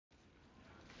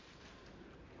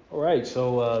All right,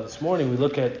 so this morning we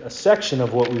look at a section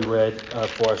of what we read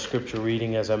for our scripture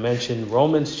reading. As I mentioned,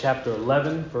 Romans chapter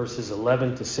 11, verses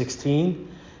 11 to 16.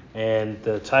 And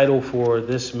the title for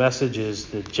this message is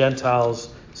The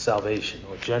Gentiles' Salvation,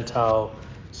 or Gentile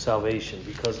Salvation,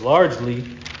 because largely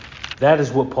that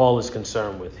is what Paul is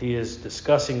concerned with. He is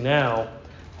discussing now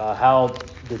how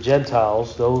the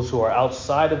Gentiles, those who are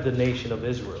outside of the nation of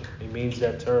Israel, he means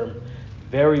that term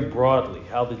very broadly,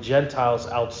 how the Gentiles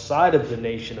outside of the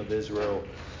nation of Israel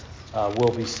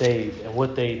will be saved, and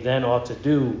what they then ought to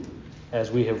do,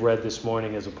 as we have read this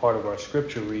morning as a part of our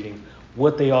scripture reading,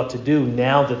 what they ought to do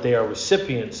now that they are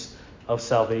recipients of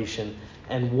salvation,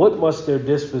 and what must their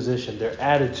disposition, their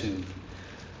attitude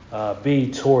be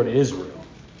toward Israel.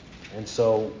 And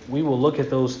so we will look at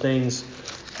those things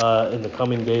in the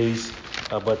coming days.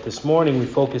 But this morning we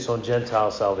focus on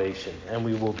Gentile salvation, and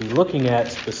we will be looking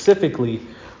at specifically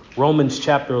Romans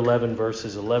chapter 11,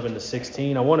 verses 11 to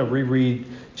 16. I want to reread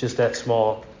just that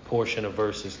small portion of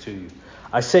verses to you.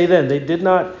 I say then, they did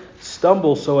not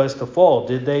stumble so as to fall,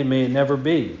 did they? May it never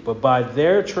be. But by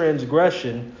their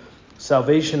transgression,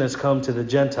 salvation has come to the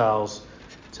Gentiles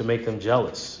to make them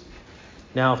jealous.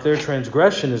 Now, if their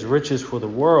transgression is riches for the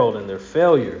world, and their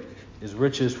failure is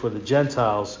riches for the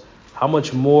Gentiles, how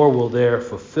much more will their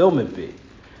fulfillment be?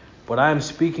 But I am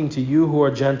speaking to you who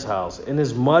are Gentiles,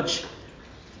 inasmuch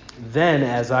then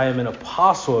as I am an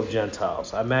apostle of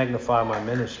Gentiles, I magnify my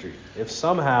ministry, if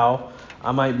somehow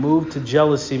I might move to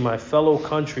jealousy my fellow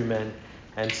countrymen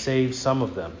and save some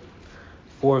of them.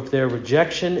 For if their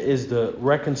rejection is the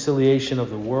reconciliation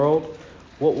of the world,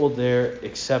 what will their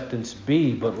acceptance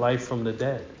be but life from the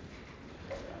dead?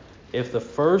 If the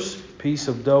first piece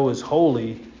of dough is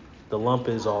holy, the lump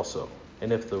is also.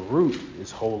 And if the root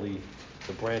is holy,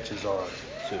 the branches are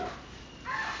too.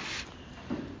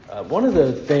 One of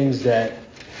the things that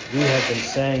we have been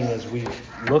saying as we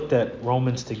looked at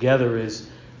Romans together is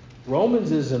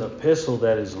Romans is an epistle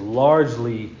that is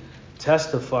largely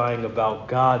testifying about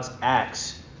God's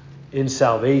acts in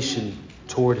salvation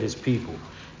toward his people.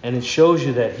 And it shows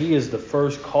you that he is the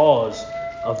first cause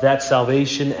of that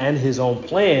salvation and his own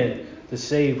plan to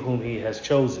save whom he has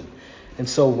chosen. And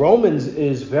so Romans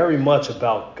is very much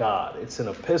about God. It's an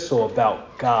epistle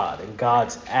about God and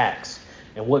God's acts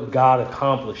and what God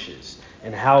accomplishes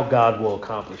and how God will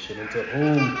accomplish it, and to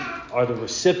whom are the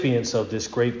recipients of this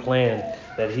great plan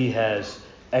that he has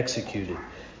executed.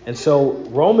 And so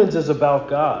Romans is about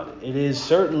God. It is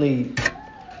certainly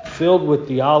filled with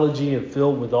theology and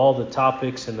filled with all the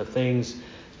topics and the things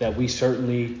that we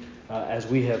certainly, as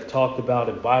we have talked about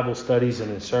in Bible studies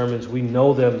and in sermons, we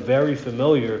know them very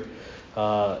familiar.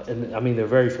 They're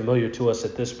very familiar to us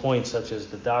at this point, such as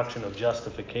the doctrine of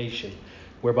justification,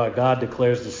 whereby God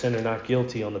declares the sinner not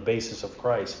guilty on the basis of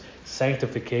Christ.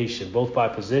 Sanctification, both by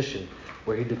position,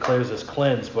 where he declares us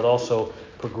cleansed, but also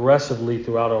progressively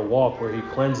throughout our walk, where he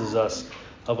cleanses us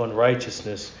of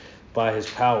unrighteousness by his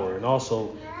power. And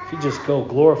also, if you just go,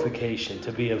 glorification,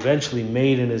 to be eventually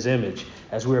made in his image,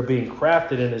 as we are being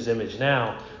crafted in his image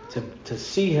now, to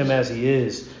see him as he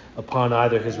is upon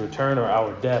either his return or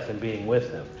our death and being with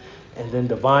him. And then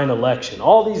divine election.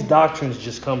 All these doctrines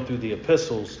just come through the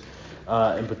epistles,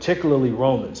 and particularly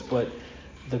Romans. But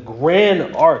the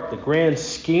grand arc, the grand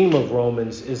scheme of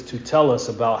Romans is to tell us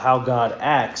about how God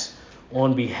acts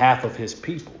on behalf of his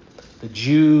people, the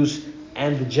Jews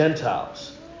and the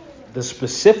Gentiles, the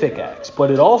specific acts.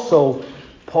 But it also,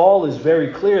 Paul is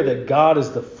very clear that God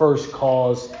is the first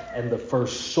cause and the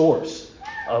first source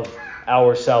of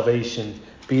our salvation,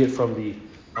 be it from the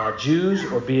Jews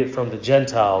or be it from the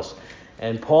Gentiles.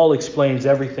 And Paul explains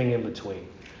everything in between.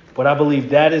 But I believe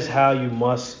that is how you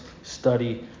must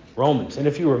study Romans. And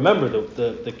if you remember,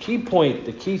 the key point,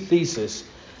 the key thesis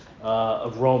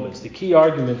of Romans, the key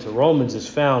argument to Romans is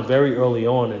found very early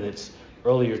on in its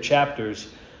earlier chapters,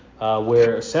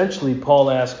 where essentially Paul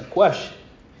asks a question.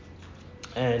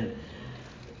 And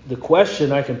the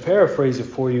question, I can paraphrase it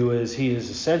for you, is he is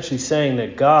essentially saying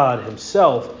that God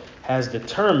himself has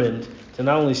determined to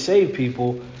not only save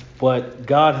people, but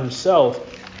God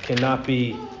himself cannot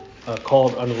be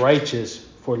called unrighteous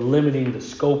for limiting the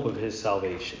scope of his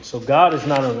salvation. So God is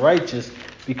not unrighteous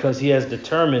because he has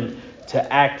determined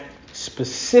to act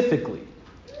specifically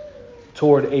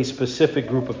toward a specific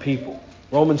group of people.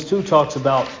 Romans 2 talks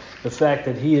about the fact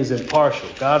that he is impartial.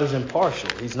 God is impartial.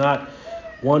 He's not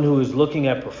one who is looking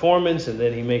at performance and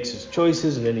then he makes his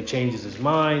choices and then he changes his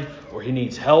mind or he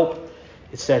needs help.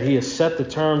 It's that he has set the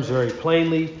terms very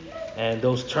plainly, and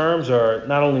those terms are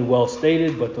not only well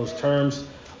stated, but those terms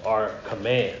are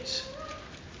commands.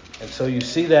 And so you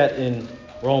see that in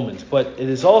Romans. But it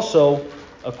is also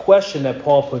a question that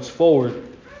Paul puts forward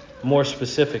more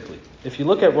specifically. If you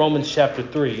look at Romans chapter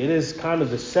 3, it is kind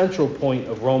of the central point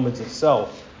of Romans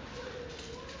itself.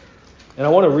 And I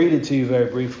want to read it to you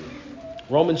very briefly.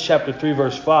 Romans chapter 3,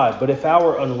 verse 5. But if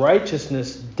our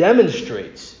unrighteousness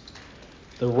demonstrates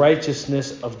the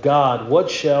righteousness of God, what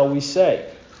shall we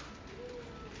say?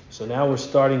 So now we're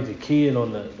starting to key in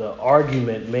on the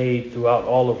argument made throughout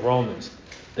all of Romans.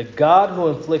 The God who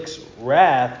inflicts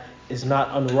wrath is not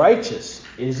unrighteous,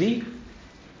 is he?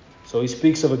 So he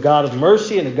speaks of a God of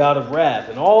mercy and a God of wrath.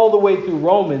 And all the way through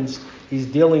Romans, he's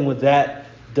dealing with that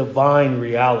divine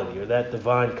reality or that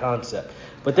divine concept.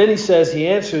 But then he says he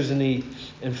answers in the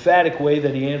emphatic way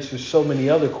that he answers so many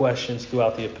other questions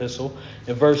throughout the epistle.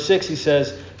 In verse 6 he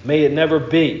says, may it never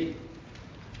be.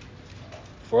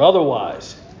 For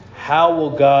otherwise, how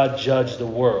will God judge the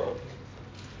world?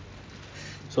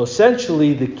 So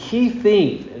essentially the key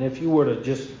theme, and if you were to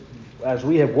just, as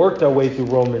we have worked our way through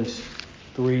Romans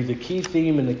 3, the key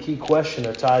theme and the key question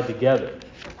are tied together.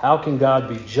 How can God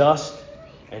be just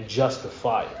and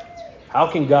justified? How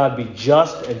can God be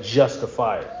just and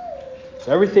justified?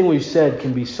 So everything we've said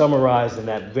can be summarized in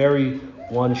that very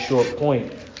one short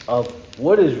point of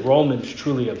what is Romans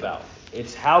truly about.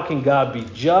 It's how can God be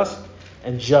just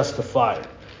and justified?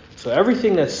 So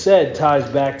everything that's said ties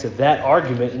back to that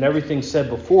argument, and everything said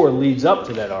before leads up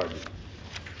to that argument.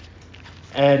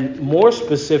 And more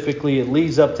specifically, it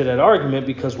leads up to that argument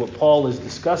because what Paul is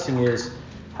discussing is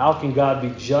how can God be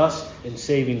just in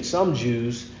saving some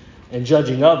Jews and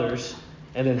judging others,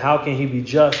 and then how can he be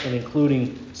just in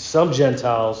including some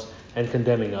Gentiles and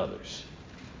condemning others?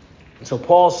 And so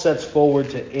Paul sets forward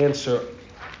to answer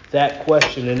that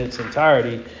question in its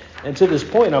entirety, and to this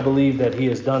point I believe that he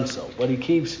has done so. But he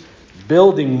keeps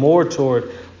building more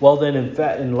toward, well then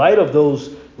in light of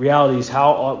those realities,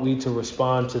 how ought we to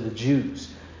respond to the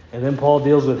Jews? And then Paul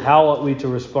deals with how ought we to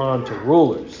respond to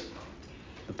rulers,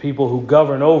 the people who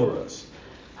govern over us.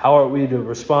 How are we to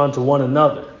respond to one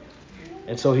another?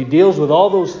 And so he deals with all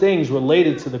those things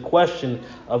related to the question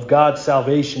of God's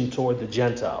salvation toward the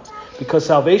Gentiles. Because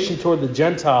salvation toward the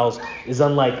Gentiles is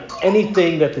unlike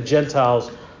anything that the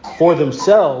Gentiles for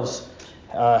themselves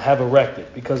have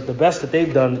erected. Because the best that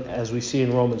they've done, as we see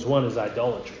in Romans 1, is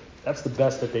idolatry. That's the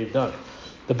best that they've done.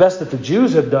 The best that the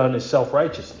Jews have done is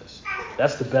self-righteousness.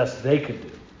 That's the best they could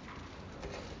do.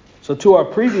 So to our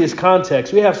previous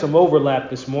context, we have some overlap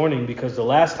this morning because the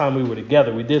last time we were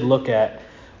together, we did look at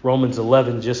Romans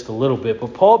 11 just a little bit.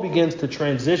 But Paul begins to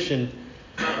transition,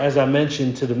 as I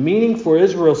mentioned, to the meaning for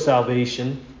Israel's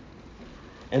salvation.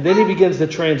 And then he begins to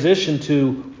transition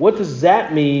to what does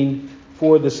that mean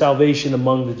for the salvation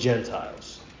among the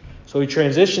Gentiles. So he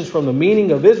transitions from the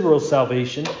meaning of Israel's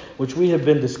salvation, which we have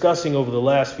been discussing over the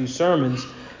last few sermons,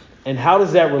 and how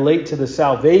does that relate to the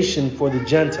salvation for the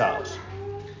Gentiles.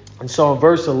 And so in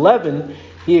verse 11,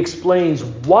 he explains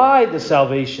why the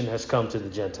salvation has come to the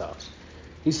Gentiles.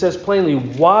 He says plainly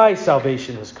why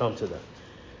salvation has come to them.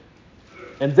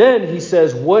 And then he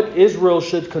says what Israel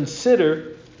should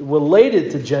consider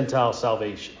related to Gentile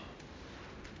salvation.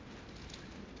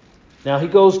 Now he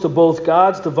goes to both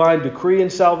God's divine decree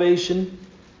in salvation,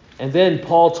 and then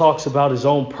Paul talks about his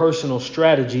own personal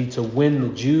strategy to win the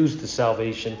Jews to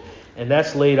salvation. And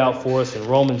that's laid out for us in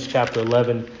Romans chapter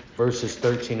 11, verses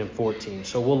 13 and 14.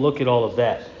 So we'll look at all of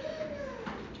that.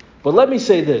 But let me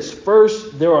say this.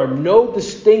 First, there are no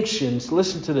distinctions.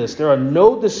 Listen to this. There are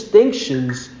no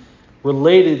distinctions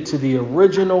related to the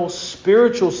original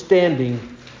spiritual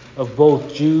standing of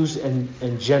both Jews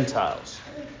and Gentiles.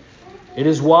 It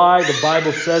is why the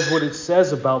Bible says what it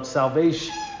says about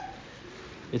salvation.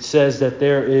 It says that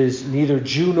there is neither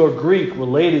Jew nor Greek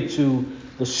related to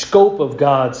the scope of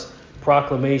God's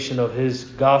proclamation of his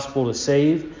gospel to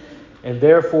save. And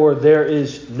therefore, there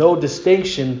is no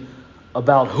distinction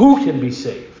about who can be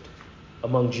saved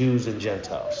among Jews and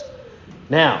Gentiles.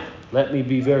 Now, let me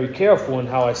be very careful in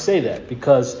how I say that,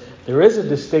 because there is a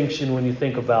distinction when you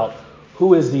think about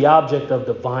who is the object of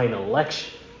divine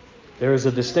election. There is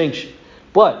a distinction.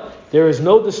 But there is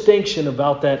no distinction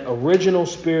about that original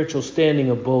spiritual standing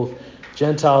of both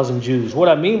Gentiles and Jews. What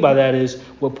I mean by that is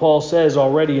what Paul says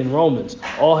already in Romans.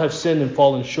 All have sinned and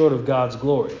fallen short of God's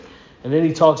glory. And then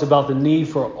he talks about the need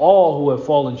for all who have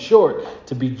fallen short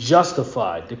to be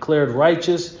justified, declared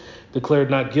righteous, declared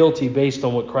not guilty based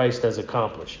on what Christ has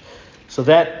accomplished. So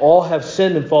that all have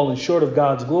sinned and fallen short of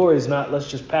God's glory is not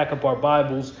let's just pack up our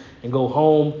Bibles and go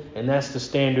home and that's the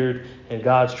standard and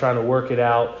God's trying to work it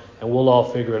out and we'll all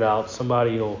figure it out.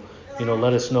 Somebody will,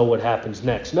 let us know what happens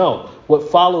next. No,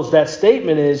 what follows that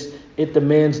statement is it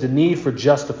demands the need for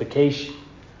justification.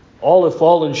 All have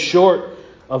fallen short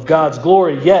of God's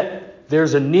glory, yet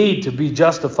there's a need to be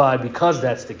justified because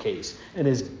that's the case. And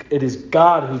it is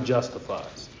God who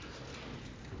justifies.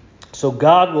 So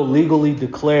God will legally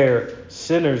declare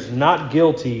sinners not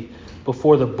guilty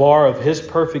before the bar of his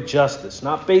perfect justice,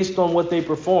 not based on what they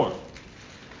perform,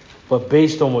 but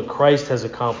based on what Christ has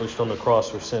accomplished on the cross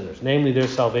for sinners, namely their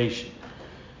salvation.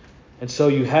 And so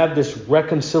you have this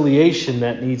reconciliation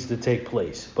that needs to take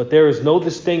place. But there is no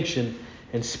distinction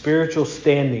in spiritual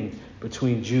standing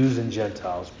between Jews and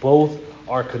Gentiles. Both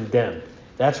are condemned.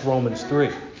 That's Romans 3.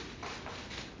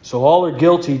 So all are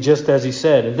guilty, just as he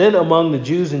said. And then among the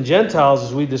Jews and Gentiles,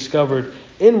 as we discovered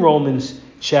in Romans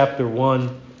chapter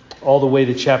 1 all the way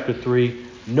to chapter 3,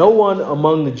 no one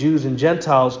among the Jews and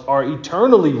Gentiles are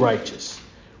eternally righteous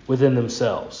within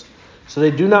themselves. So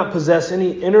they do not possess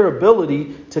any inner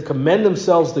ability to commend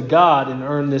themselves to God and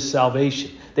earn this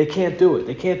salvation. They can't do it.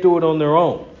 They can't do it on their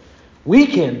own. We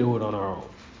can't do it on our own.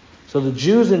 So the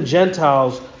Jews and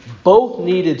Gentiles both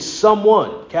needed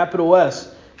someone, capital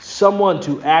S, someone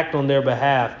to act on their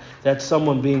behalf. That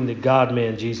someone being the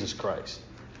God-man, Jesus Christ.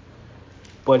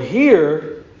 But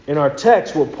here in our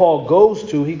text, what Paul goes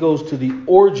to, he goes to the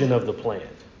origin of the plan,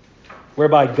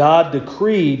 whereby God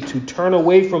decreed to turn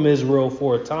away from Israel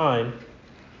for a time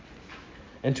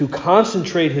and to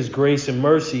concentrate his grace and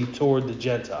mercy toward the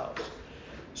Gentiles.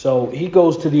 So he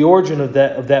goes to the origin of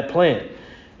that plan.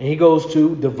 And he goes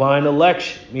to divine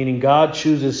election, meaning God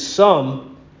chooses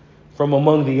some from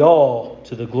among the all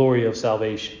to the glory of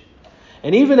salvation.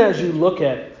 And even as you look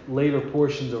at later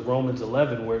portions of Romans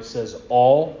 11 where it says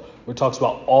all, where it talks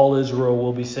about all Israel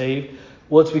will be saved,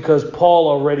 well, it's because Paul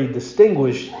already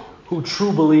distinguished who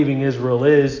true believing Israel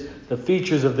is, the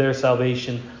features of their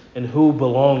salvation, and who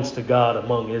belongs to God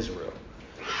among Israel.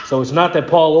 So it's not that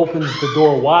Paul opens the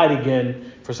door wide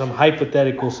again for some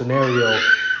hypothetical scenario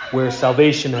where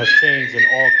salvation has changed and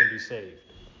all can be saved.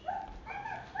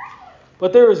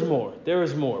 But there is more. There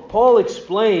is more. Paul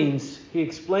explains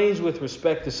with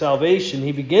respect to salvation.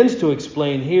 He begins to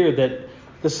explain here that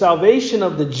the salvation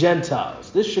of the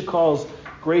Gentiles, this should cause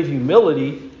great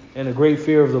humility and a great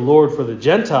fear of the Lord for the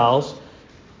Gentiles,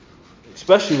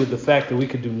 especially with the fact that we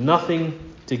could do nothing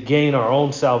to gain our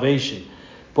own salvation.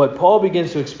 But Paul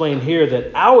begins to explain here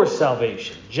that our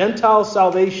salvation, Gentile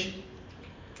salvation,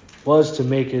 was to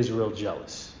make Israel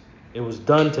jealous. It was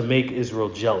done to make Israel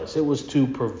jealous. It was to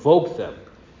provoke them.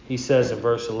 He says in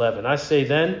verse 11, I say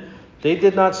then, they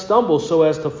did not stumble so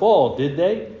as to fall, did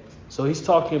they? So he's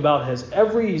talking about,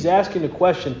 he's asking the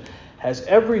question, has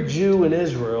every Jew in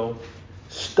Israel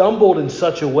stumbled in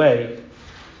such a way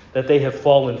that they have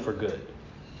fallen for good?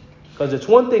 Because it's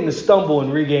one thing to stumble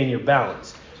and regain your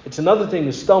balance. It's another thing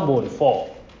to stumble and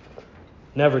fall,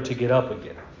 never to get up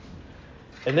again.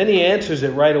 And then he answers it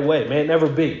right away. May it never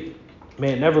be.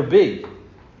 May it never be.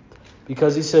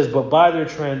 Because he says, but by their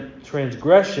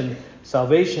transgression,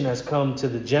 salvation has come to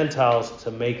the Gentiles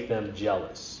to make them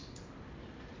jealous.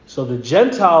 So the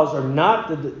Gentiles are not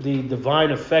the divine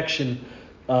affection,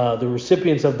 the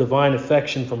recipients of divine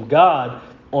affection from God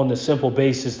on the simple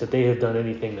basis that they have done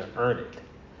anything to earn it.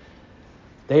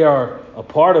 They are a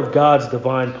part of God's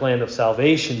divine plan of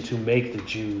salvation to make the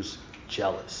Jews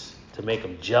jealous, to make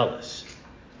them jealous.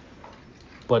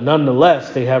 But nonetheless,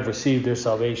 they have received their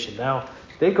salvation. Now,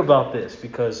 think about this,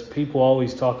 because people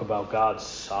always talk about God's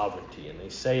sovereignty, and they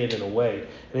say it in a way, and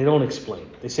they don't explain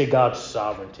it. They say God's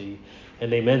sovereignty,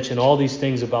 and they mention all these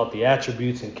things about the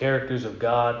attributes and characters of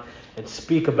God, and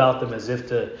speak about them as if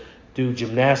to do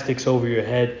gymnastics over your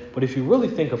head. But if you really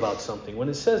think about something, when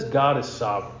it says God is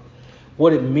sovereign,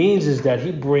 what it means is that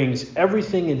he brings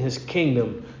everything in his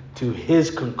kingdom to his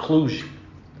conclusion.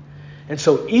 And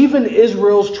so even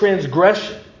Israel's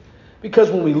transgression,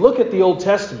 because when we look at the Old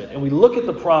Testament and we look at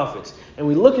the prophets and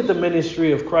we look at the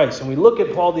ministry of Christ and we look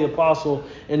at Paul the Apostle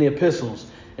and the epistles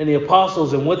and the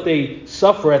apostles and what they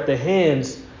suffer at the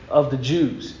hands of the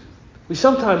Jews, we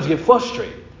sometimes get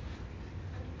frustrated.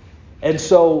 And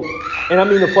I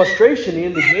mean the frustration, the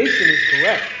indignation is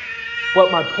correct.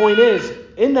 But my point is,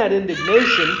 in that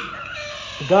indignation,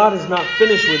 God is not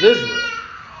finished with Israel.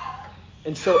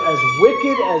 And so as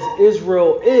wicked as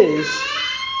Israel is,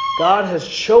 God has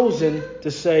chosen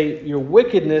to say, your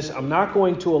wickedness, I'm not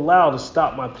going to allow to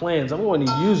stop my plans. I'm going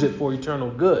to use it for eternal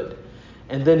good.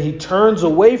 And then he turns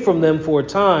away from them for a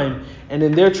time, and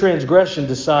in their transgression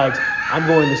decides, I'm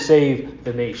going to save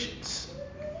the nations.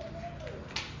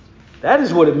 That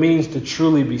is what it means to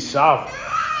truly be sovereign,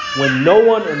 when no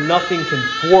one and nothing can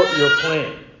thwart your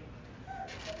plan.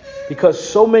 Because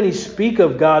so many speak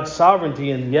of God's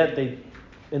sovereignty, and yet they,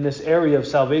 in this area of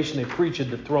salvation, they preach a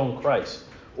dethroned Christ,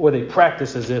 or they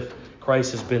practice as if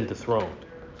Christ has been dethroned.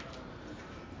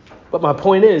 But my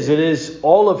point is, it is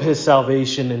all of his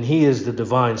salvation, and he is the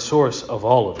divine source of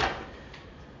all of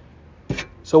it.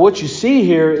 So what you see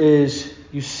here is,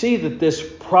 you see that this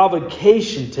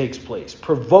provocation takes place,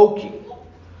 provoking.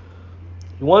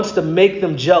 He wants to make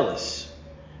them jealous.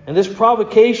 And this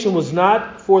provocation was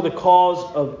not for the cause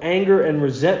of anger and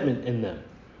resentment in them.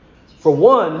 For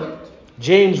one,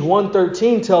 James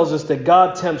 1:13 tells us that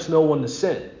God tempts no one to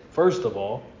sin, first of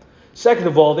all. Second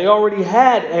of all, they already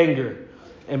had anger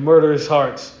and murderous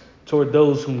hearts toward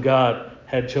those whom God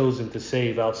had chosen to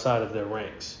save outside of their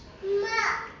ranks.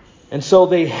 And so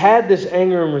they had this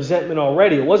anger and resentment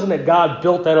already. It wasn't that God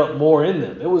built that up more in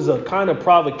them. It was a kind of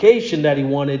provocation that he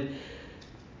wanted.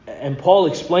 And Paul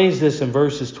explains this in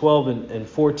verses 12 and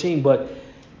 14. But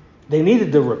they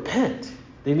needed to repent.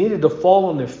 They needed to fall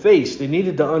on their face. They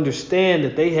needed to understand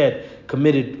that they had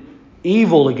committed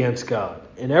evil against God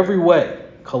in every way,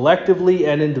 collectively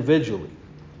and individually.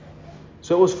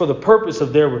 So it was for the purpose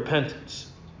of their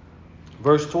repentance.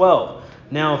 Verse 12.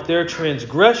 Now, if their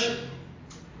transgression,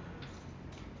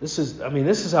 this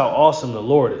is how awesome the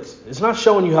Lord is. It's not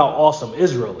showing you how awesome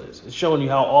Israel is. It's showing you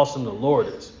how awesome the Lord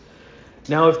is.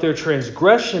 Now, if their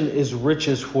transgression is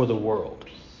riches for the world.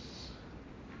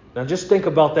 Now, just think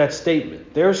about that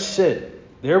statement. Their sin,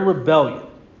 their rebellion,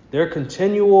 their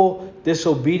continual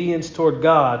disobedience toward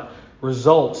God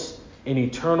results in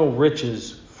eternal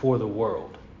riches for the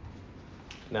world.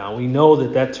 Now, we know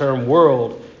that term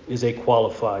world is a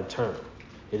qualified term.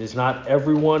 It is not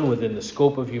everyone within the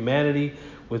scope of humanity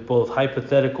with both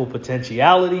hypothetical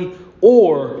potentiality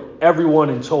or everyone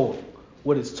in total.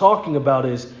 What it's talking about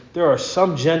is there are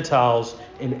some Gentiles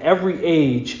in every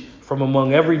age from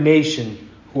among every nation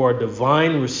who are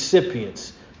divine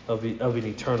recipients of an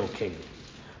eternal kingdom.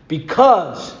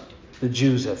 Because the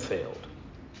Jews have failed.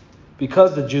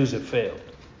 Because the Jews have failed.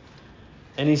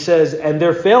 And he says, and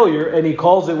their failure, and he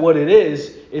calls it what it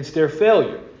is, it's their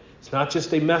failure. It's not just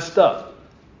they messed up.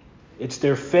 It's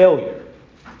their failure.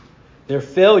 Their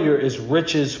failure is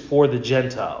riches for the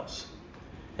Gentiles.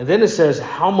 And then it says,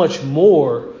 how much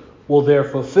more will their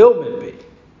fulfillment be?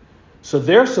 So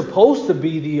they're supposed to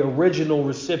be the original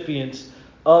recipients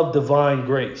of divine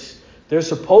grace. They're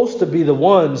supposed to be the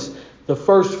ones, the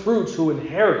first fruits who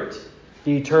inherit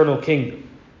the eternal kingdom.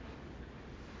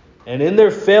 And in their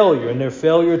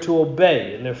failure to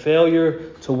obey, in their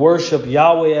failure to worship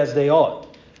Yahweh as they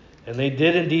ought, and they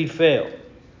did indeed fail,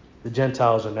 the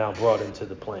Gentiles are now brought into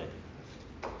the plan.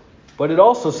 But it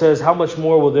also says, how much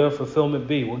more will their fulfillment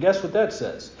be? Well, guess what that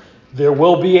says? There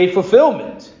will be a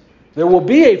fulfillment. There will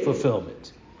be a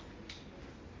fulfillment.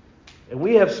 And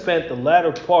we have spent the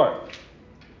latter part,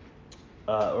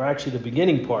 or actually the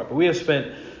beginning part, but we have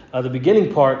spent the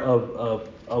beginning part of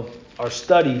our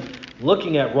study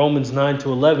looking at Romans 9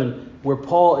 to 11, where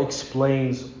Paul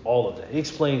explains all of that. He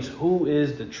explains who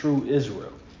is the true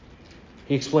Israel.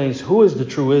 He explains who is the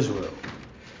true Israel.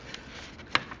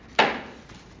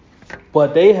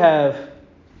 But they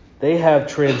have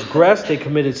transgressed, they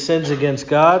committed sins against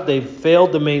God, they've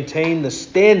failed to maintain the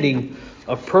standing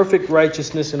of perfect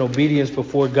righteousness and obedience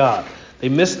before God. They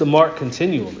miss the mark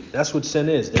continually. That's what sin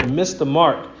is. They miss the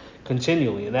mark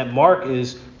continually, and that mark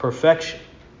is perfection,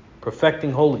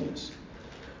 perfecting holiness.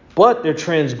 But their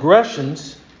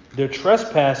transgressions, their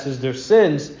trespasses, their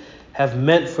sins have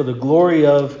meant for the glory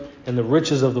of and the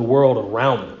riches of the world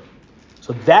around them.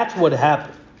 So that's what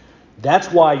happened.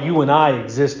 That's why you and I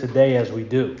exist today as we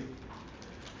do.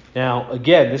 Now,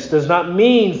 again, this does not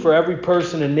mean for every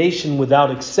person and nation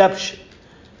without exception,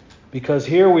 because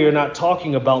here we are not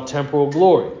talking about temporal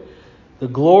glory. The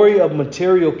glory of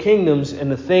material kingdoms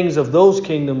and the things of those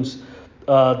kingdoms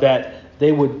that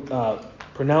they would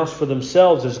pronounce for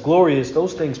themselves as glorious,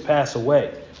 those things pass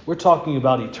away. We're talking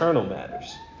about eternal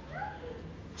matters.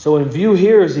 So in view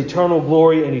here is eternal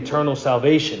glory and eternal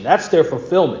salvation. That's their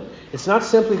fulfillment. It's not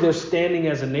simply their standing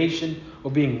as a nation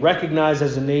or being recognized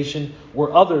as a nation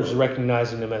or others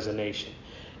recognizing them as a nation.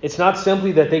 It's not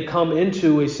simply that they come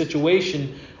into a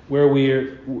situation where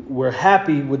we're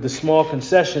happy with the small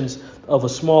concessions of a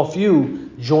small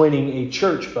few joining a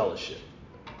church fellowship.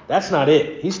 That's not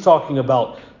it. He's talking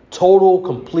about total,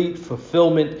 complete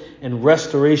fulfillment and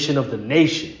restoration of the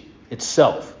nation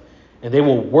itself. And they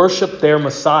will worship their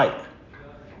Messiah.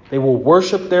 They will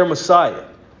worship their Messiah.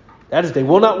 That is, they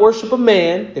will not worship a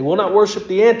man. They will not worship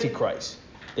the Antichrist.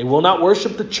 They will not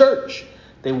worship the church.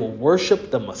 They will worship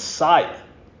the Messiah.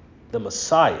 The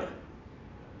Messiah.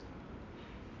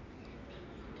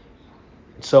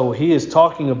 So he is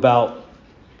talking about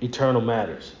eternal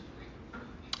matters.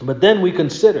 But then we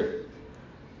consider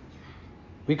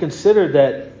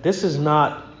that this is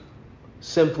not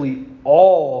simply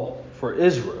all for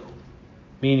Israel.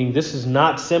 meaning this is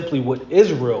not simply what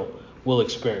Israel will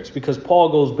experience, because Paul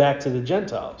goes back to the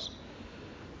Gentiles.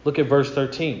 Look at verse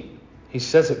 13. He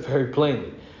says it very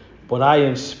plainly. But I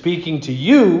am speaking to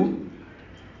you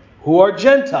who are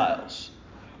Gentiles.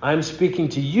 I am speaking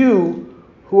to you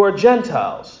who are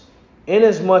Gentiles,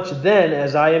 inasmuch then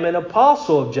as I am an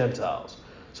apostle of Gentiles.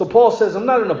 So Paul says, I'm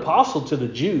not an apostle to the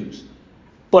Jews,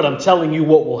 but I'm telling you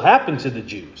what will happen to the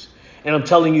Jews. And I'm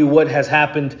telling you what has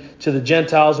happened to the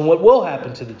Gentiles and what will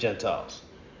happen to the Gentiles.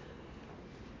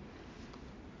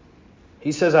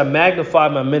 He says, I magnify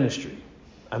my ministry.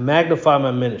 I magnify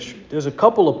my ministry. There's a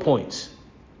couple of points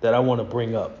that I want to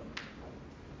bring up.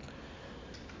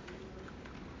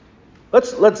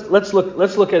 Let's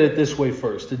look at it this way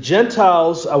first. The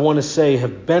Gentiles, I want to say,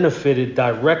 have benefited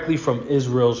directly from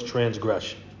Israel's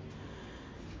transgression.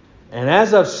 And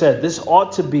as I've said, it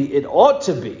ought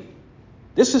to be.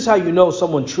 This is how you know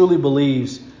someone truly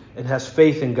believes and has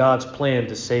faith in God's plan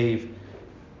to save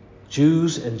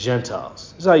Jews and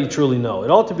Gentiles. This is how you truly know.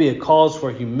 It ought to be a cause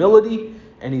for humility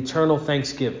and eternal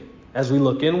thanksgiving as we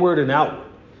look inward and outward.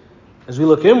 As we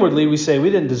look inwardly, we say we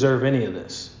didn't deserve any of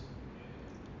this.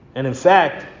 And in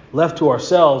fact, left to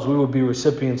ourselves, we would be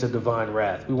recipients of divine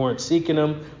wrath. We weren't seeking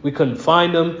them. We couldn't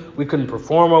find them. We couldn't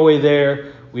perform our way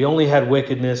there. We only had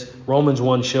wickedness. Romans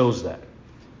 1 shows that.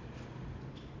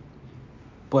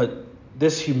 But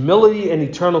this humility and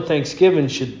eternal thanksgiving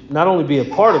should not only be a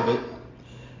part of it,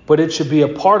 but it should be a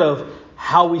part of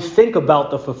how we think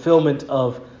about the fulfillment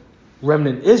of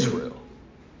remnant Israel.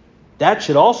 That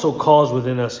should also cause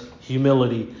within us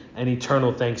humility and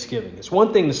eternal thanksgiving. It's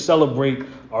one thing to celebrate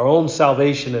our own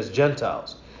salvation as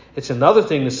Gentiles. It's another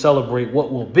thing to celebrate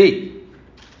what will be.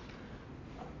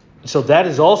 So that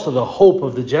is also the hope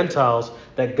of the Gentiles,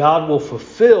 that God will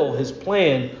fulfill his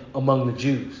plan among the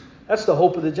Jews. That's the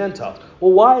hope of the Gentiles.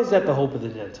 Well, why is that the hope of the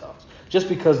Gentiles? Just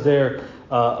because they're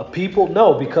a people?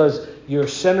 No, because you're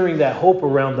centering that hope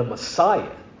around the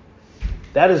Messiah.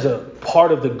 That is a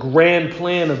part of the grand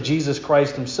plan of Jesus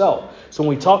Christ himself. So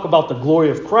when we talk about the glory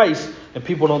of Christ and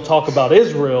people don't talk about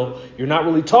Israel, you're not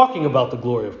really talking about the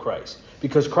glory of Christ,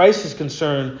 because Christ is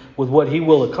concerned with what he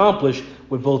will accomplish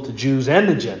with both the Jews and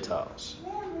the Gentiles.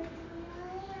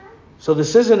 So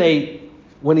this isn't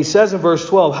when he says in verse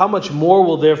 12, how much more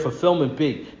will their fulfillment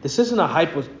be? This isn't a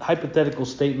hypothetical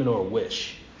statement or a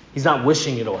wish. He's not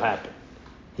wishing it'll happen.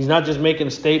 He's not just making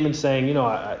a statement saying,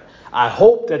 I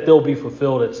hope that they'll be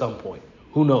fulfilled at some point.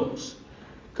 Who knows?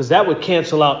 Because that would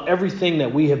cancel out everything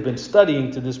that we have been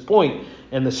studying to this point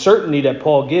and the certainty that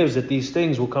Paul gives that these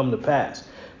things will come to pass.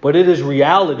 But it is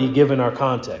reality given our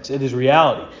context. It is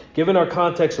reality given our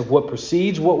context of what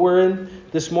precedes what we're in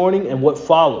this morning and what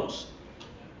follows.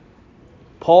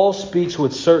 Paul speaks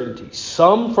with certainty.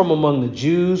 Some from among the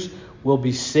Jews will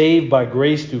be saved by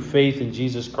grace through faith in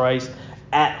Jesus Christ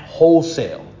at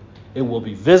wholesale. It will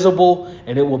be visible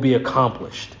and it will be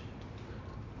accomplished.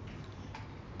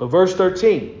 But verse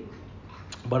 13,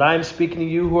 but I am speaking to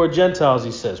you who are Gentiles,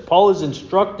 he says. Paul is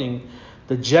instructing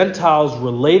the Gentiles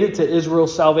related to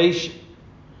Israel's salvation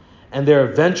and their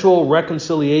eventual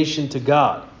reconciliation to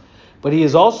God. But he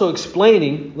is also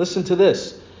explaining, listen to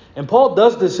this, and Paul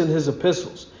does this in his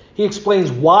epistles. He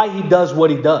explains why he does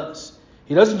what he does.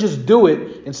 He doesn't just do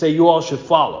it and say you all should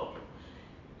follow.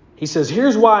 He says,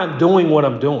 here's why I'm doing what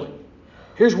I'm doing.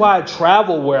 Here's why I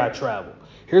travel where I travel.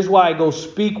 Here's why I go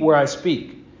speak where I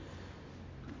speak.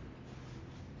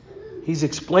 He's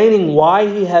explaining why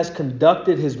he has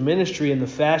conducted his ministry in the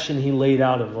fashion he laid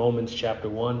out in Romans chapter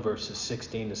 1, verses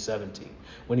 16 to 17.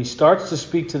 When he starts to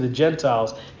speak to the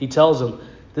Gentiles, he tells them,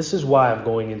 this is why I'm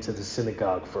going into the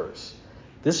synagogue first.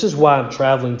 This is why I'm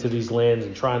traveling to these lands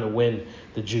and trying to win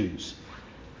the Jews.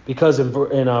 Because in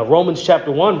Romans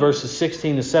chapter 1, verses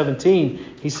 16 to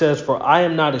 17, he says, for I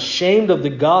am not ashamed of the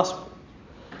gospel,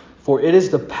 for it is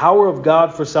the power of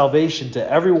God for salvation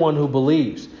to everyone who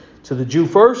believes, to the Jew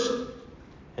first,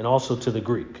 and also to the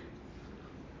Greek.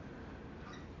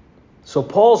 So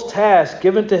Paul's task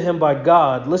given to him by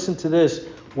God, listen to this,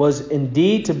 was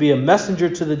indeed to be a messenger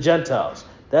to the Gentiles.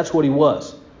 That's what he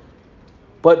was.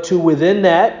 But to within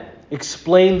that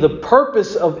explain the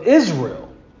purpose of Israel.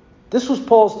 This was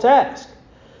Paul's task.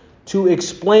 To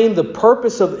explain the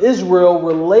purpose of Israel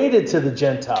related to the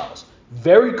Gentiles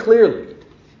very clearly.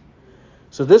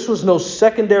 So this was no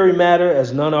secondary matter,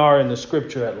 as none are in the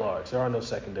scripture at large. There are no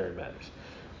secondary matters.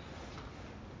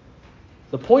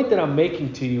 The point that I'm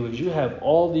making to you is you have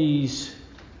all these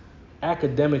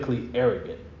academically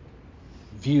arrogant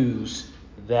views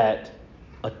that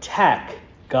attack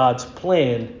God's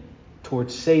plan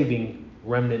towards saving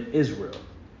remnant Israel.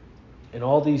 And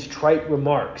all these trite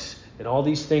remarks and all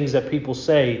these things that people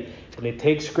say and they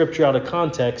take scripture out of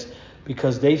context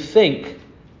because they think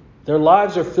their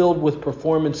lives are filled with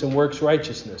performance and works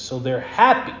righteousness. So they're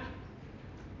happy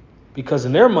because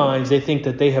in their minds they think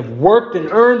that they have worked and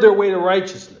earned their way to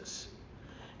righteousness.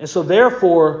 And so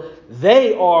therefore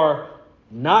they are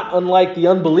not unlike the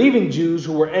unbelieving Jews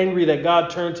who were angry that God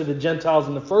turned to the Gentiles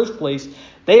in the first place.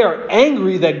 They are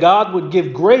angry that God would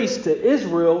give grace to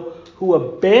Israel who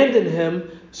abandoned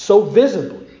him so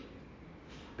visibly.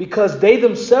 Because they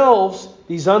themselves,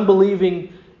 these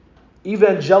unbelieving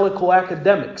evangelical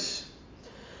academics,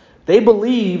 they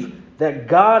believe that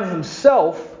God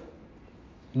himself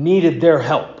needed their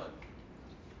help.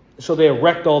 So they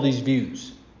erect all these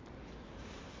views.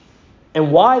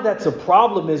 And why that's a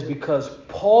problem is because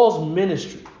Paul's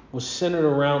ministry was centered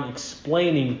around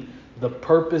explaining the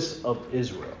purpose of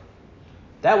Israel.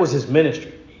 That was his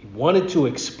ministry. He wanted to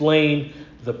explain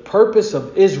the purpose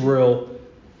of Israel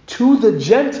to the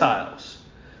Gentiles.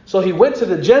 So he went to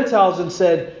the Gentiles and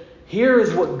said, here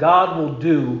is what God will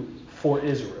do for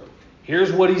Israel.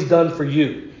 Here's what he's done for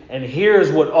you. And here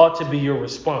is what ought to be your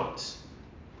response.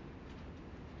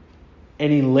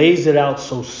 And he lays it out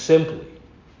so simply.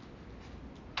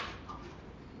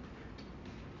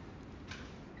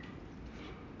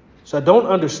 So I don't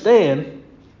understand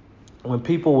when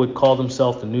people would call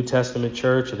themselves the New Testament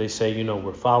church, or they say,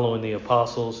 we're following the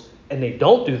apostles, and they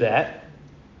don't do that,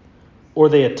 or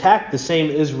they attack the same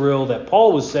Israel that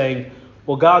Paul was saying,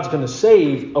 well, God's going to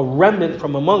save a remnant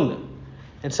from among them.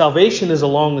 And salvation is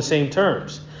along the same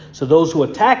terms. So those who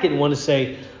attack it want to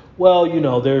say, well,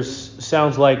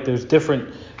 sounds like there's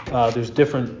different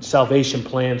salvation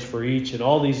plans for each, and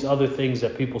all these other things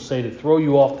that people say to throw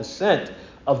you off the scent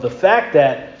of the fact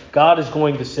that God is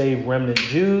going to save remnant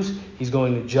Jews. He's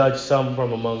going to judge some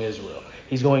from among Israel.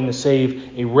 He's going to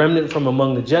save a remnant from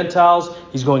among the Gentiles.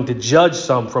 He's going to judge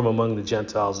some from among the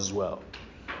Gentiles as well.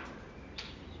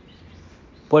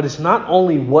 But it's not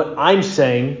only what I'm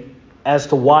saying as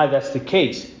to why that's the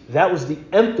case. That was the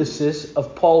emphasis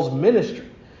of Paul's ministry.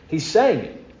 He's saying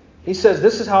it. He says,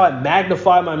 this is how I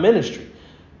magnify my ministry.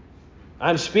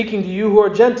 I'm speaking to you who are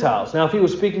Gentiles. Now, if he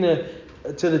was speaking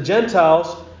to the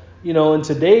Gentiles, in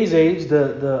today's age,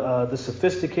 the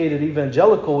sophisticated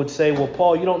evangelical would say, well,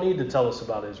 Paul, you don't need to tell us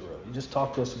about Israel. You just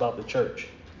talk to us about the church.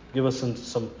 Give us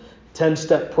some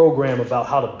 10-step program about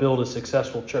how to build a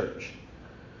successful church.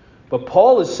 But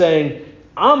Paul is saying,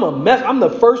 I'm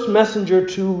the first messenger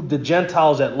to the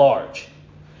Gentiles at large.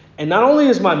 And not only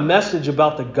is my message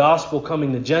about the gospel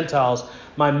coming to Gentiles,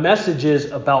 my message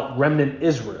is about remnant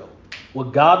Israel,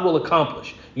 what God will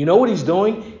accomplish. You know what he's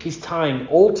doing? He's tying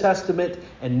Old Testament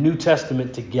and New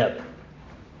Testament together.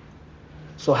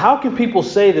 So how can people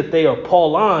say that they are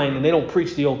Pauline and they don't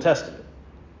preach the Old Testament?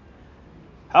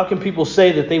 How can people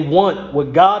say that they want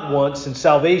what God wants in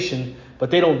salvation,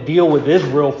 but they don't deal with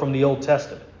Israel from the Old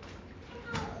Testament?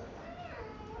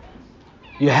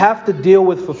 You have to deal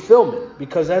with fulfillment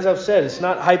because, as I've said, it's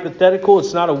not hypothetical,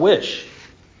 it's not a wish.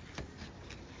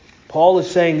 Paul is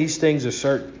saying these things are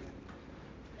certain.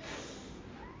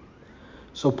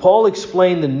 So Paul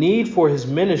explained the need for his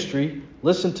ministry.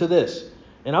 Listen to this.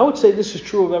 And I would say this is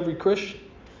true of every Christian.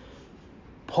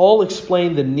 Paul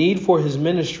explained the need for his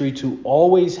ministry to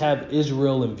always have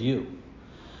Israel in view.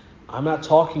 I'm not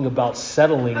talking about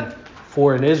settling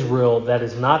for an Israel that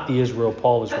is not the Israel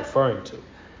Paul is referring to.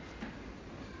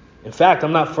 In fact,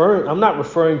 I'm not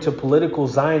referring to political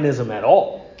Zionism at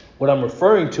all. What I'm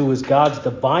referring to is God's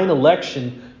divine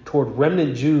election toward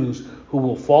remnant Jews who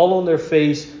will fall on their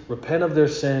face, repent of their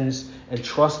sins, and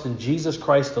trust in Jesus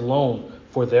Christ alone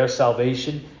for their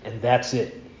salvation, and that's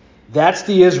it. That's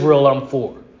the Israel I'm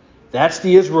for. That's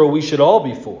the Israel we should all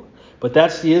be for. But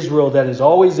that's the Israel that is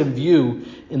always in view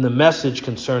in the message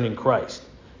concerning Christ.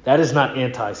 That is not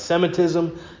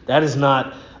anti-Semitism. That is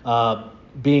not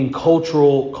being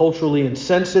culturally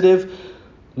insensitive.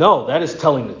 No, that is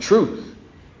telling the truth.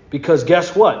 Because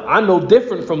guess what? I'm no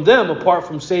different from them apart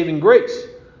from saving grace.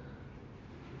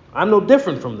 I'm no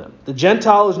different from them. The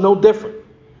Gentile is no different.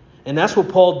 And that's what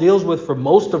Paul deals with for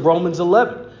most of Romans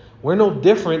 11. We're no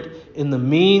different in the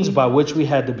means by which we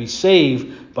had to be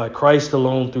saved by Christ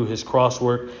alone through his cross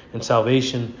work, and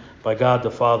salvation by God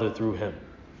the Father through him.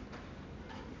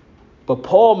 But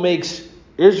Paul makes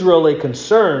Israel a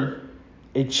concern,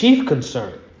 a chief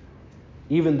concern,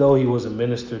 even though he was a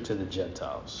minister to the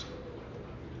Gentiles.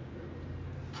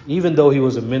 Even though he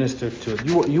was a minister to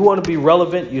you want to be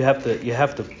relevant, you have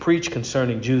to preach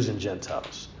concerning Jews and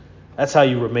Gentiles. That's how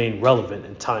you remain relevant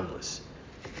and timeless.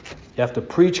 You have to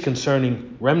preach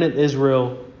concerning remnant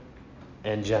Israel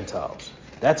and Gentiles.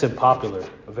 That's unpopular,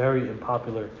 a very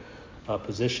unpopular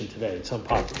position today. It's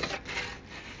unpopular.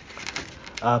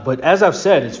 But as I've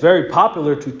said, it's very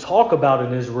popular to talk about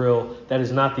an Israel that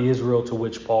is not the Israel to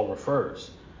which Paul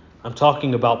refers. I'm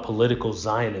talking about political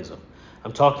Zionism.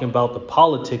 I'm talking about the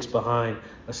politics behind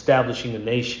establishing a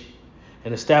nation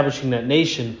and establishing that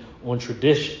nation on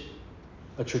tradition,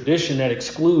 a tradition that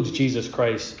excludes Jesus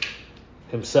Christ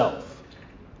himself,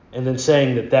 and then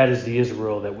saying that that is the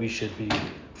Israel that we should be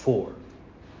for.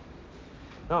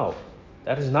 No,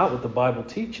 that is not what the Bible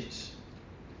teaches.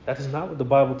 That is not what the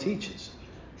Bible teaches.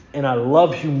 And I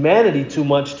love humanity too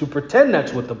much to pretend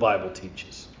that's what the Bible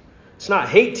teaches. It's not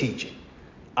hate teaching.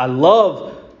 I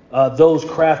love those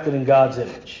crafted in God's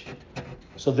image.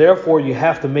 So therefore, you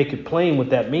have to make it plain what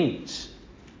that means.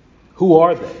 Who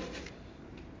are they?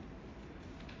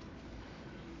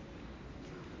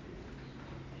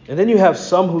 And then you have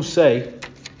some who say,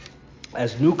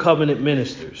 as New Covenant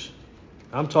ministers,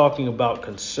 I'm talking about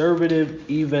conservative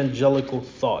evangelical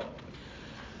thought.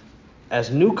 As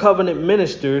New Covenant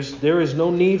ministers, there is no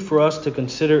need for us to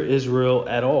consider Israel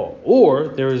at all, or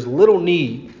there is little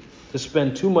need to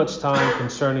spend too much time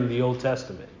concerning the Old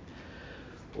Testament.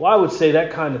 Well, I would say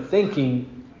that kind of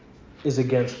thinking is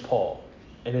against Paul,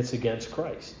 and it's against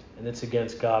Christ, and it's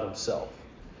against God himself.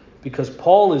 Because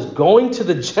Paul is going to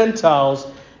the Gentiles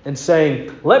and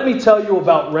saying, let me tell you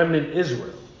about remnant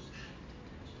Israel.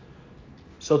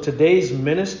 So today's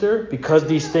minister, because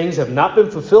these things have not been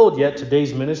fulfilled yet,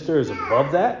 today's minister is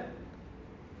above that?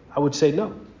 I would say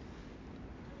no.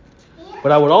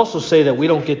 But I would also say that we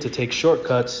don't get to take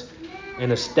shortcuts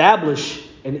and establish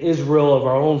an Israel of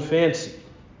our own fancy,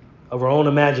 of our own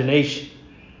imagination,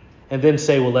 and then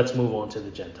say, well, let's move on to the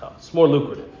Gentiles. It's more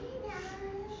lucrative.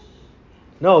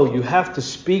 No, you have to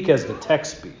speak as the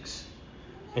text speaks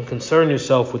and concern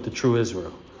yourself with the true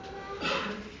Israel.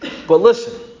 But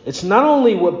listen, it's not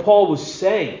only what Paul was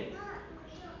saying,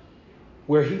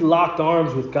 where he locked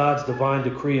arms with God's divine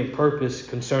decree and purpose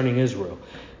concerning Israel.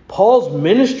 Paul's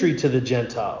ministry to the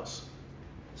Gentiles.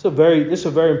 This is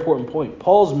a very important point.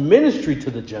 Paul's ministry to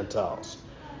the Gentiles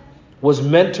was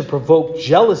meant to provoke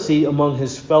jealousy among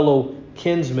his fellow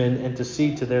kinsmen and to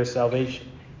see to their salvation.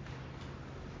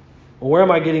 Well, where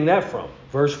am I getting that from?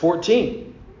 Verse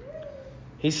 14.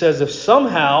 He says, if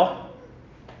somehow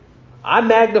I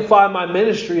magnify my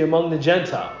ministry among the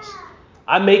Gentiles,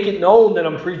 I make it known that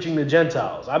I'm preaching to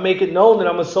Gentiles. I make it known that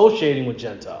I'm associating with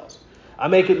Gentiles. I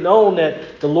make it known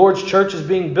that the Lord's church is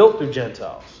being built through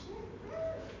Gentiles.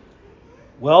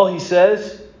 Well, he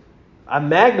says, I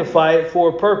magnify it for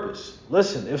a purpose.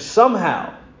 Listen, if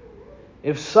somehow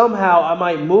I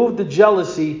might move the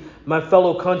jealousy my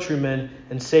fellow countrymen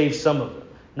and save some of them.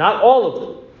 Not all of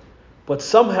them, but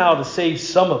somehow to save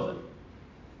some of them.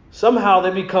 Somehow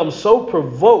they become so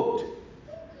provoked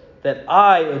that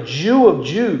I, a Jew of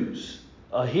Jews,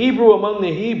 a Hebrew among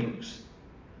the Hebrews,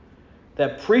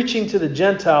 that preaching to the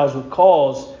Gentiles would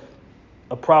cause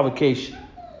a provocation.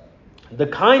 The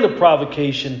kind of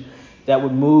provocation that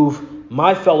would move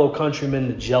my fellow countrymen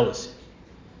to jealousy.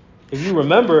 If you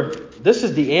remember, this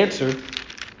is the answer.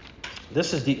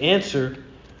 This is the answer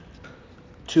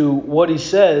to what he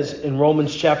says in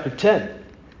Romans chapter 10.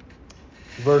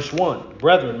 Verse 1,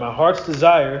 brethren, my heart's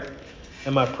desire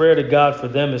and my prayer to God for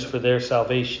them is for their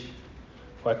salvation.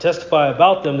 For I testify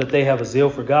about them that they have a zeal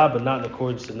for God, but not in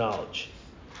accordance to knowledge.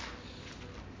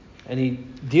 And he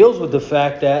deals with the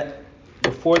fact that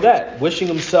before that, wishing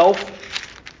himself,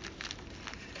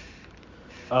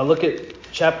 look at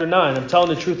chapter 9. I'm telling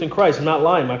the truth in Christ. I'm not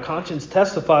lying. My conscience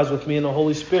testifies with me in the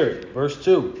Holy Spirit. Verse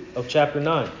 2 of chapter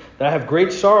 9. That I have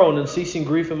great sorrow and unceasing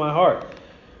grief in my heart.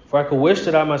 For I could wish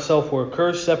that I myself were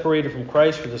accursed, separated from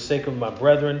Christ for the sake of my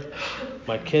brethren,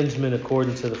 my kinsmen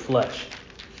according to the flesh.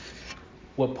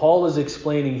 What Paul is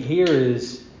explaining here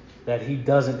is that he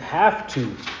doesn't have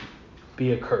to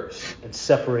be accursed and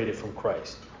separated from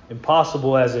Christ.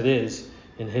 Impossible as it is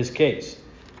in his case.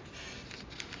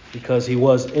 Because he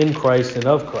was in Christ and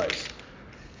of Christ.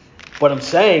 But I'm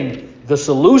saying the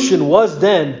solution was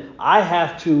then I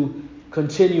have to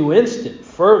continue instant,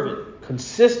 fervent,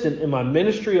 consistent in my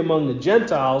ministry among the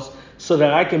Gentiles so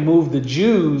that I can move the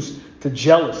Jews to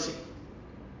jealousy.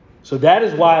 So that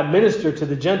is why I minister to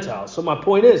the Gentiles. So my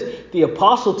point is, the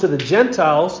apostle to the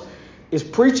Gentiles is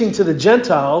preaching to the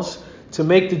Gentiles to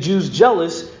make the Jews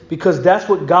jealous because that's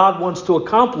what God wants to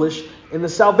accomplish in the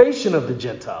salvation of the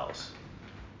Gentiles.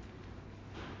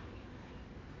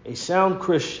 A sound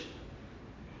Christian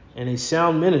and a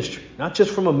sound ministry, not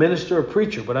just from a minister or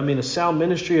preacher, but I mean a sound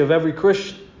ministry of every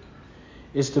Christian,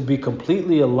 is to be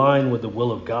completely aligned with the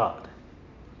will of God.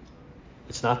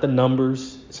 It's not the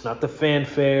numbers. It's not the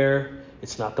fanfare.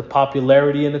 It's not the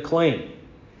popularity and acclaim.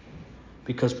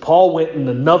 Because Paul went in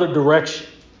another direction.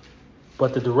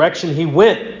 But the direction he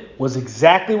went was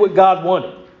exactly what God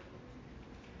wanted.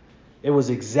 It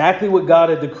was exactly what God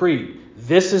had decreed.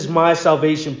 This is my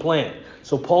salvation plan.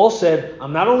 So Paul said,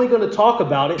 I'm not only going to talk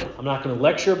about it, I'm not going to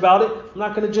lecture about it, I'm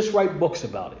not going to just write books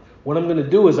about it. What I'm going to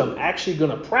do is I'm actually going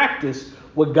to practice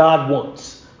what God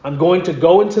wants. I'm going to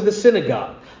go into the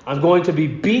synagogue. I'm going to be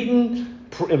beaten,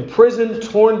 imprisoned,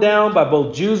 torn down by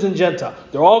both Jews and Gentiles.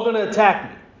 They're all going to attack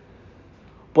me.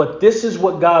 But this is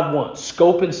what God wants,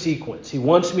 scope and sequence. He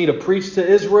wants me to preach to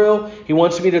Israel. He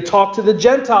wants me to talk to the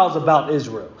Gentiles about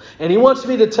Israel. And he wants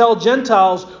me to tell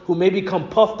Gentiles who may become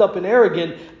puffed up and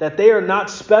arrogant that they are not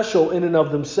special in and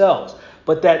of themselves,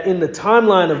 but that in the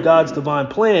timeline of God's divine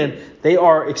plan, they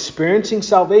are experiencing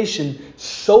salvation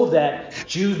so that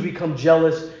Jews become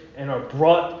jealous and are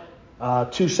brought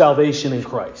to salvation in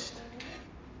Christ.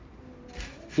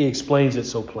 He explains it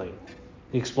so plain.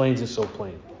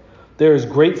 There is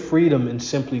great freedom in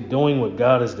simply doing what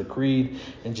God has decreed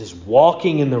and just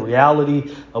walking in the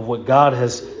reality of what God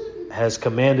has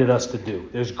commanded us to do.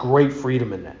 There's great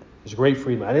freedom in that. There's great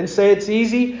freedom. I didn't say it's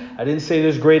easy. I didn't say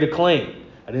there's great acclaim.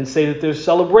 I didn't say that there's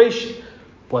celebration.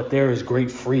 But there is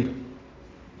great freedom.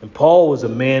 And Paul was a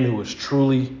man who was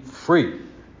truly free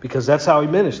because that's how he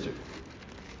ministered.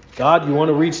 God, you want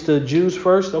to reach the Jews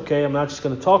first? Okay, I'm not just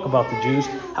going to talk about the Jews.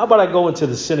 How about I go into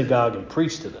the synagogue and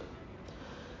preach to them?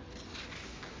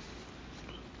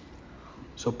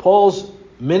 So Paul's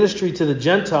ministry to the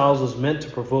Gentiles was meant to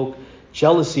provoke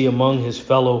jealousy among his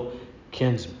fellow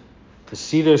kinsmen, to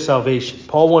see their salvation.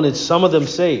 Paul wanted some of them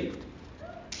saved.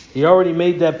 He already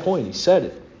made that point. He said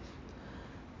it.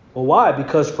 Well, why?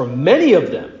 Because for many of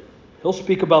them, he'll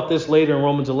speak about this later in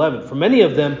Romans 11, for many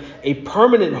of them, a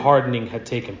permanent hardening had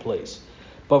taken place.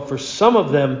 But for some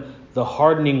of them, the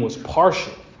hardening was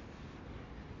partial.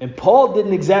 And Paul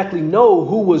didn't exactly know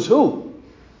who was who.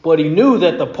 But he knew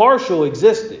that the partial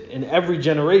existed in every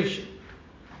generation.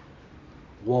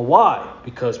 Well, why?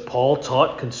 Because Paul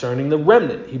taught concerning the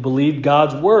remnant. He believed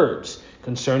God's words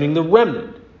concerning the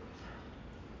remnant.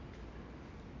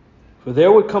 For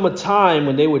there would come a time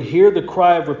when they would hear the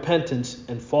cry of repentance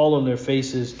and fall on their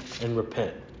faces and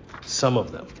repent. Some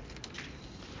of them.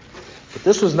 But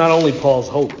this was not only Paul's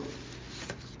hope.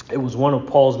 It was one of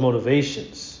Paul's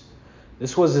motivations.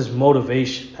 This was his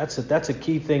motivation. That's a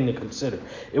key thing to consider.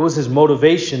 It was his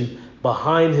motivation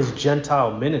behind his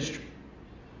Gentile ministry.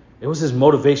 It was his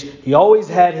motivation. He always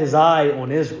had his eye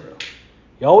on Israel.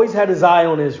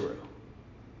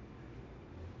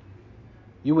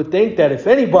 You would think that if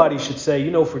anybody should say,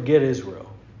 forget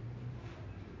Israel,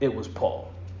 it was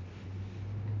Paul.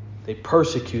 They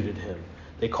persecuted him.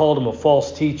 They called him a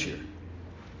false teacher.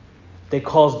 They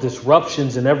caused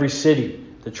disruptions in every city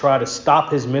to try to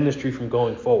stop his ministry from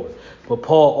going forward. But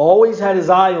Paul always had his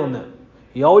eye on them.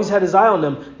 He always had his eye on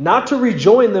them, not to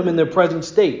rejoin them in their present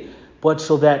state, but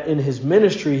so that in his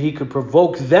ministry he could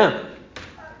provoke them.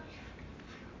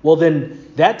 Well,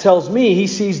 then that tells me he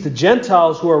sees the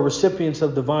Gentiles who are recipients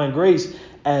of divine grace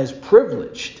as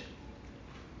privileged.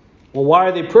 Well, why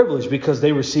are they privileged? Because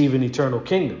they receive an eternal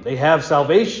kingdom. They have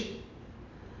salvation.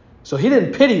 So he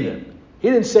didn't pity them. He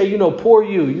didn't say, poor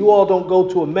you. You all don't go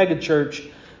to a mega church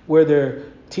where they're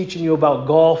teaching you about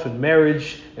golf and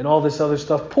marriage and all this other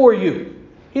stuff. Poor you.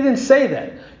 He didn't say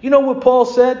that. You know what Paul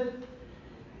said?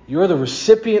 You're the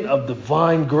recipient of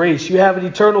divine grace. You have an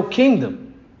eternal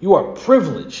kingdom. You are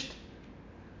privileged.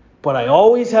 But I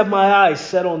always have my eyes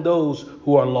set on those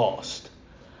who are lost.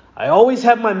 I always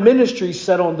have my ministry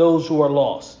set on those who are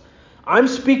lost. I'm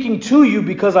speaking to you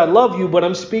because I love you, but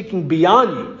I'm speaking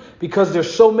beyond you because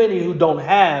there's so many who don't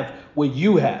have what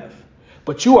you have.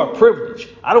 But you are privileged.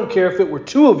 I don't care if it were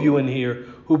two of you in here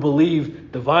who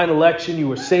believe divine election, you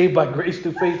were saved by grace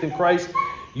through faith in Christ.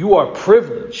 You are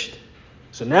privileged.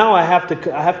 So now I have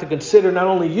to consider not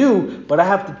only you, but I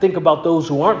have to think about those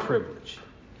who aren't privileged.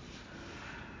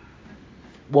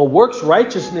 Well, works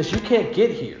righteousness, you can't get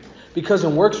here. Because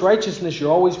in works righteousness,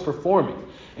 you're always performing.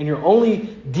 And you're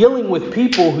only dealing with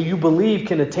people who you believe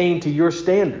can attain to your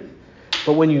standard.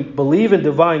 But when you believe in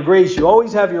divine grace, you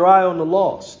always have your eye on the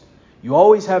lost. You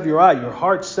always have your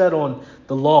heart set on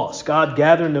the lost. God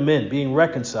gathering them in, being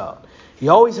reconciled. He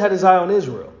always had his eye on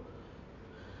Israel.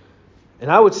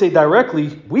 And I would say directly,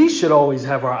 we should always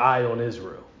have our eye on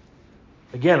Israel.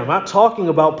 Again, I'm not talking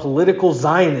about political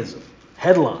Zionism,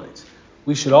 headlines.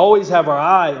 We should always have our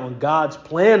eye on God's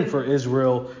plan for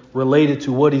Israel related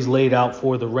to what he's laid out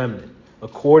for the remnant,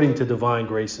 according to divine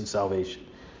grace and salvation.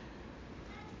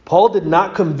 Paul did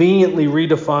not conveniently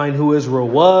redefine who Israel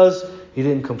was. He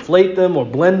didn't conflate them or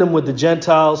blend them with the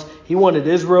Gentiles. He wanted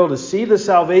Israel to see the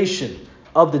salvation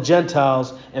of the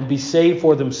Gentiles and be saved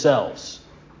for themselves.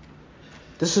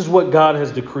 This is what God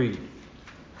has decreed.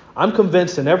 I'm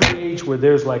convinced in every age where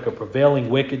there's like a prevailing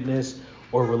wickedness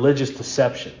or religious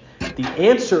deception, the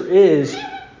answer is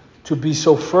to be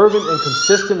so fervent and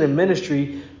consistent in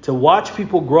ministry, to watch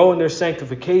people grow in their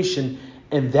sanctification,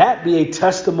 and that be a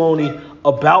testimony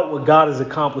about what God is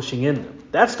accomplishing in them.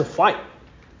 That's the fight.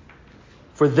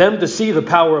 For them to see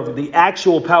the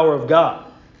actual power of God.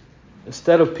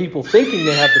 Instead of people thinking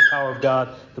they have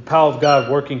the power of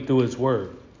God working through his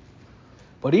word.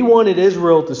 But he wanted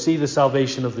Israel to see the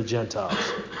salvation of the Gentiles.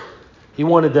 He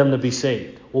wanted them to be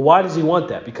saved. Well, why does he want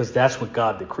that? Because that's what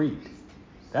God decreed.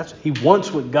 He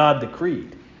wants what God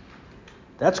decreed.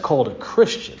 That's called a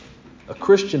Christian. A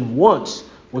Christian wants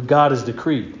what God has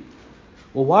decreed.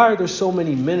 Well, why are there so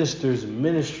many ministers and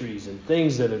ministries and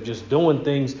things that are just doing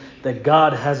things that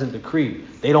God hasn't decreed?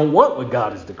 They don't want what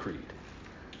God has decreed.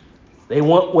 They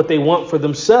want what they want for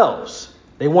themselves.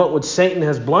 They want what Satan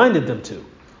has blinded them to.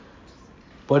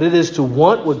 But it is to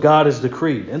want what God has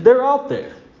decreed. And they're out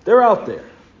there. They're out there.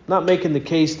 Not making the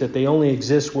case that they only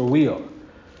exist where we are.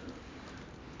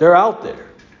 They're out there.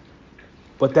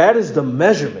 But that is the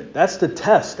measurement. That's the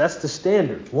test. That's the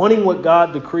standard. Wanting what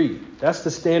God decreed. That's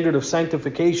the standard of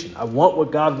sanctification. I want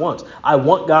what God wants. I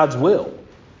want God's will.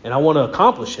 And I want to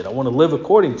accomplish it. I want to live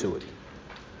according to it.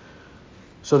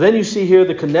 So then you see here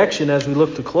the connection as we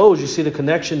look to close. You see the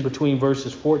connection between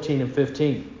verses 14 and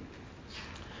 15.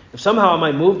 If somehow I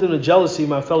might move them to jealousy,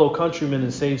 my fellow countrymen,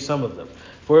 and save some of them.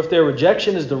 For if their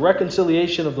rejection is the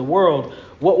reconciliation of the world,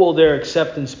 what will their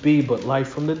acceptance be but life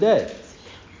from the dead?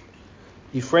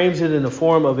 He frames it in the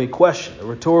form of a question, a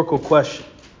rhetorical question.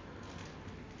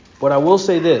 But I will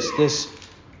say this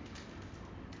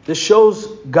shows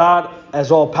God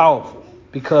as all-powerful.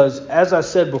 Because, as I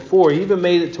said before, he even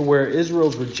made it to where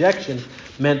Israel's rejection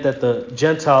meant that the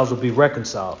Gentiles would be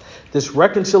reconciled. This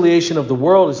reconciliation of the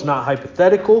world is not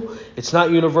hypothetical. It's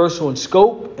not universal in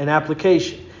scope and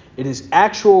application. It is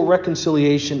actual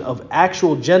reconciliation of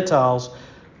actual Gentiles,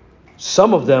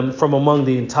 some of them from among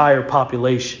the entire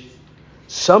population.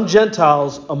 Some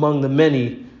Gentiles among the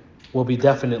many will be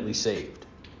definitely saved.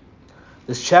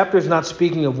 This chapter is not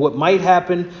speaking of what might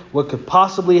happen, what could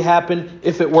possibly happen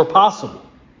if it were possible.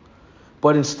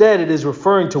 But instead it is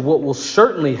referring to what will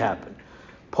certainly happen.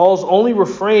 Paul's only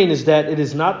refrain is that it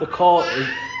has not been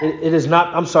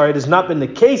the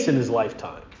case in his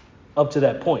lifetime up to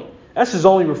that point. That's his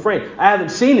only refrain. I haven't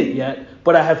seen it yet,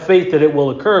 but I have faith that it will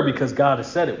occur because God has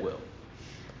said it will.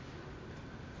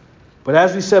 But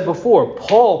as we said before,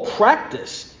 Paul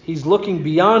practiced. He's looking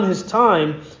beyond his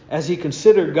time as he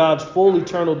considered God's full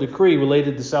eternal decree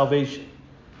related to salvation.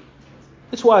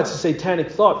 That's why it's a satanic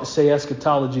thought to say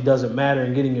eschatology doesn't matter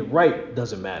and getting it right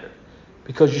doesn't matter.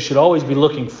 Because you should always be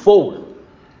looking forward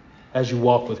as you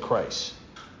walk with Christ.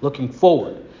 Looking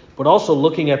forward, but also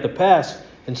looking at the past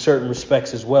in certain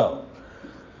respects as well.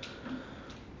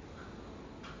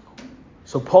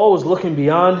 So Paul was looking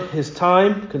beyond his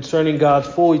time concerning God's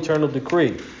full eternal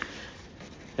decree.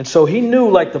 And so he knew,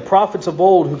 like the prophets of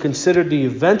old who considered the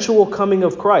eventual coming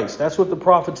of Christ. That's what the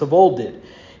prophets of old did.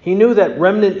 He knew that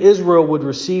remnant Israel would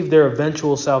receive their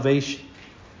eventual salvation.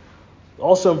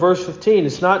 Also in verse 15,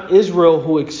 it's not Israel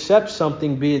who accepts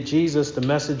something, be it Jesus, the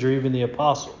messenger, or even the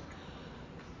apostle.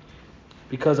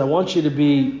 Because I want you to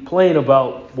be plain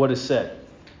about what is said.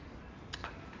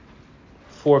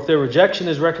 For if their rejection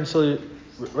is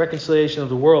reconciliation of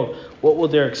the world, what will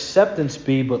their acceptance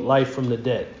be but life from the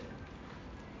dead?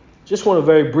 Just want to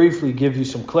very briefly give you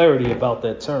some clarity about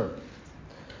that term.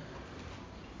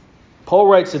 Paul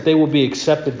writes that they will be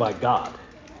accepted by God.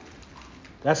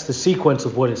 That's the sequence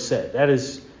of what is said. That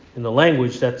is, in the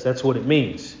language, that's what it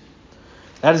means.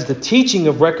 That is the teaching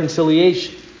of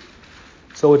reconciliation.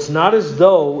 So it's not as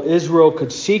though Israel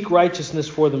could seek righteousness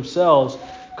for themselves,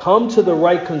 come to the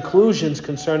right conclusions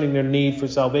concerning their need for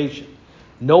salvation.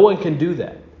 No one can do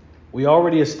that. We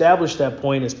already established that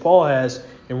point as Paul has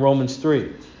in Romans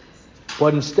 3.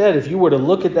 But instead, if you were to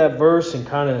look at that verse and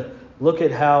kind of look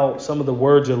at how some of the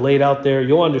words are laid out there,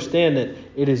 you'll understand that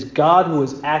it is God who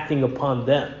is acting upon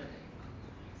them.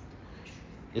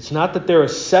 It's not that they're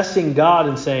assessing God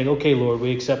and saying, okay, Lord,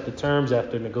 we accept the terms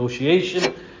after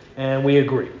negotiation and we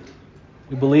agree.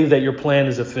 We believe that your plan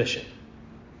is efficient.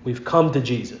 We've come to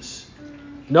Jesus.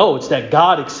 No, it's that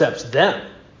God accepts them.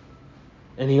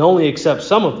 And he only accepts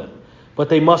some of them. But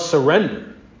they must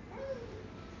surrender.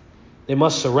 They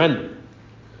must surrender.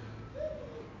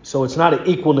 So it's not an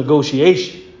equal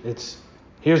negotiation. It's,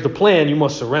 here's the plan, you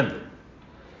must surrender.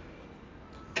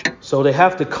 So they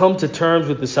have to come to terms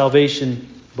with the salvation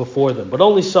before them. But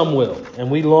only some will.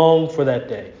 And we long for that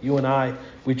day. You and I,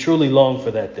 we truly long for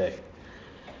that day.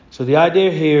 So the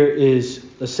idea here is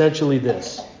essentially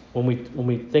this. When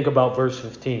we think about verse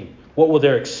 15, what will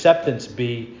their acceptance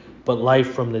be but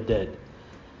life from the dead?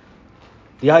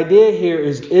 The idea here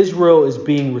is Israel is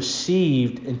being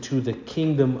received into the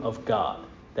kingdom of God.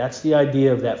 That's the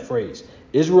idea of that phrase.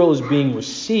 Israel is being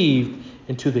received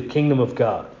into the kingdom of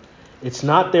God. It's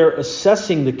not their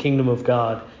assessing the kingdom of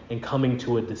God and coming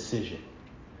to a decision.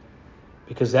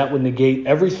 Because that would negate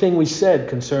everything we said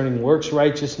concerning works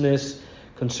righteousness,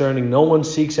 concerning no one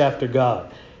seeks after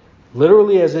God.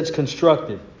 Literally as it's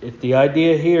constructed, the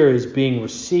idea here is being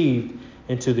received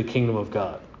into the kingdom of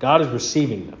God. God is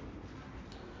receiving them.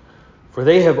 For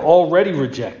they have already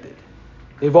rejected.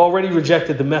 They've already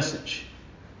rejected the message.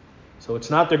 So it's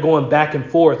not they're going back and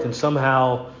forth and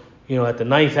somehow, at the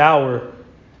 9th hour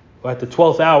or at the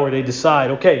 12th hour, they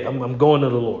decide, okay, I'm going to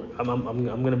the Lord. I'm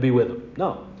going to be with him.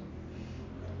 No.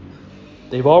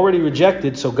 They've already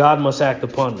rejected, so God must act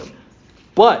upon them.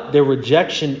 But their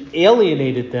rejection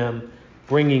alienated them,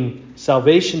 bringing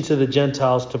salvation to the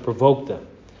Gentiles to provoke them.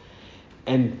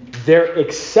 And their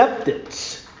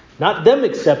acceptance, not them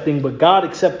accepting, but God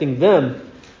accepting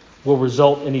them, will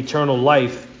result in eternal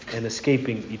life and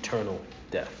escaping eternal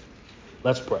death.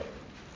 Let's pray.